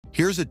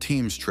Here's a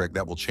Teams trick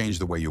that will change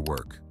the way you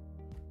work.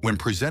 When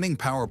presenting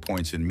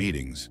PowerPoints in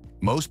meetings,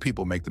 most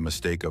people make the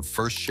mistake of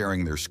first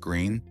sharing their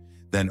screen,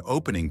 then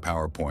opening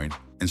PowerPoint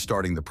and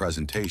starting the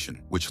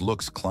presentation, which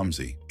looks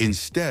clumsy.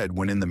 Instead,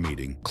 when in the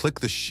meeting, click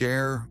the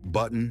Share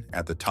button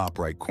at the top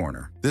right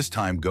corner. This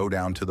time, go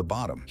down to the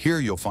bottom. Here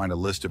you'll find a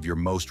list of your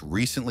most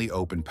recently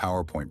opened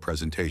PowerPoint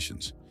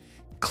presentations.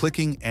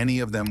 Clicking any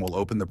of them will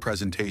open the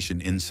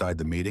presentation inside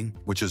the meeting,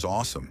 which is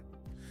awesome.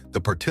 The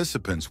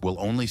participants will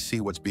only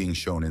see what's being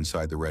shown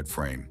inside the red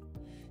frame.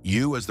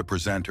 You, as the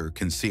presenter,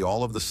 can see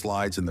all of the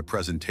slides in the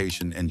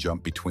presentation and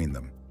jump between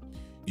them.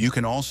 You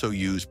can also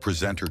use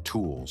presenter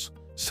tools,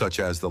 such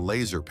as the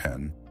laser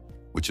pen,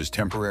 which is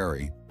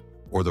temporary,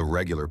 or the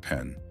regular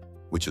pen,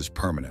 which is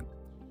permanent.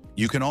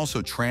 You can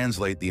also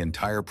translate the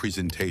entire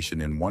presentation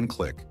in one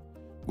click,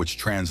 which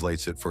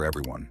translates it for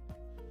everyone.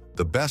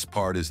 The best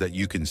part is that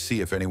you can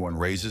see if anyone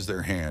raises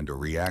their hand or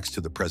reacts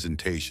to the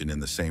presentation in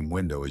the same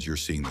window as you're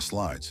seeing the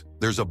slides.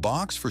 There's a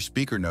box for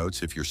speaker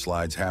notes if your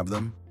slides have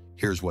them.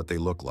 Here's what they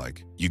look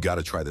like. You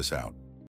gotta try this out.